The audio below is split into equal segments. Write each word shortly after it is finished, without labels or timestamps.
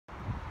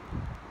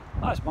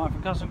Hi, it's Mike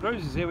from Custom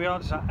Cruisers. Here we are.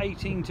 It's an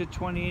 18 to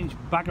 20 inch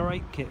Bagger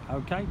 8 kit.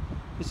 Okay,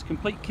 this is a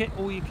complete kit,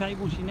 all your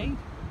cables you need.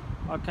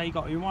 Okay, you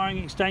got your wiring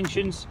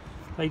extensions,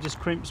 they just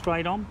crimp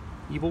straight on.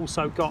 You've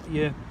also got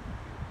your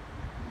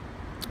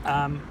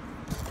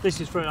this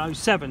is for an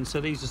 07,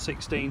 so these are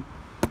 16.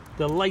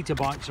 The later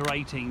bikes are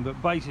 18,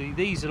 but basically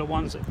these are the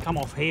ones that come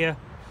off here.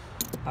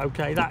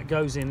 Okay, that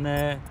goes in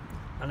there,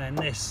 and then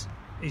this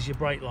is your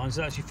brake line.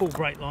 So that's your full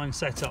brake line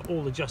setup,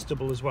 all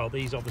adjustable as well.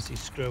 These obviously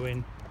screw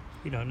in,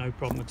 you know, no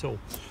problem at all.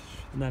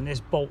 And then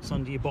there's bolts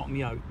under your bottom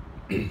yoke.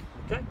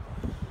 Okay,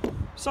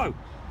 so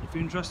if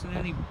you're interested in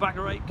any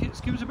Bagger 8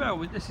 kits, give us a bell.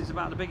 This is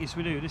about the biggest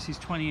we do. This is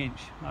 20 inch.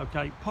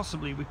 Okay,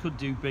 possibly we could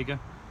do bigger,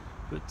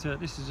 but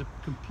this is a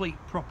complete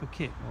proper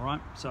kit. All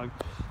right, so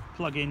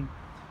plug in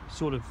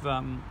sort of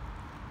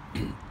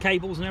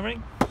cables and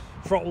everything,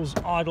 throttles,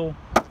 idle,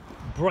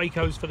 brake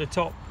hose for the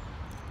top,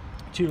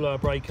 2 lower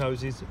brake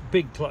hoses,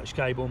 big clutch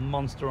cable,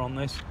 monster on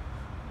this,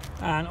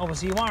 and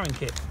obviously your wiring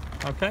kit.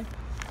 Okay,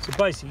 so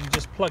basically you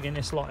just plug in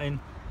this lot in,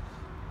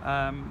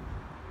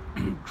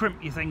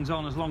 crimp your things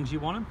on as long as you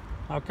want them.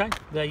 Okay,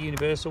 they're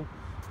universal,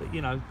 but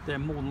you know, they're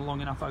more than long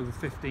enough over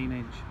 15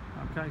 inch.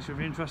 Okay, so if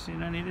you're interested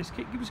in any of this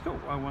kit, give us a call,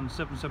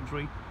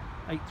 01773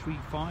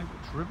 835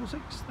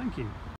 666. Thank you.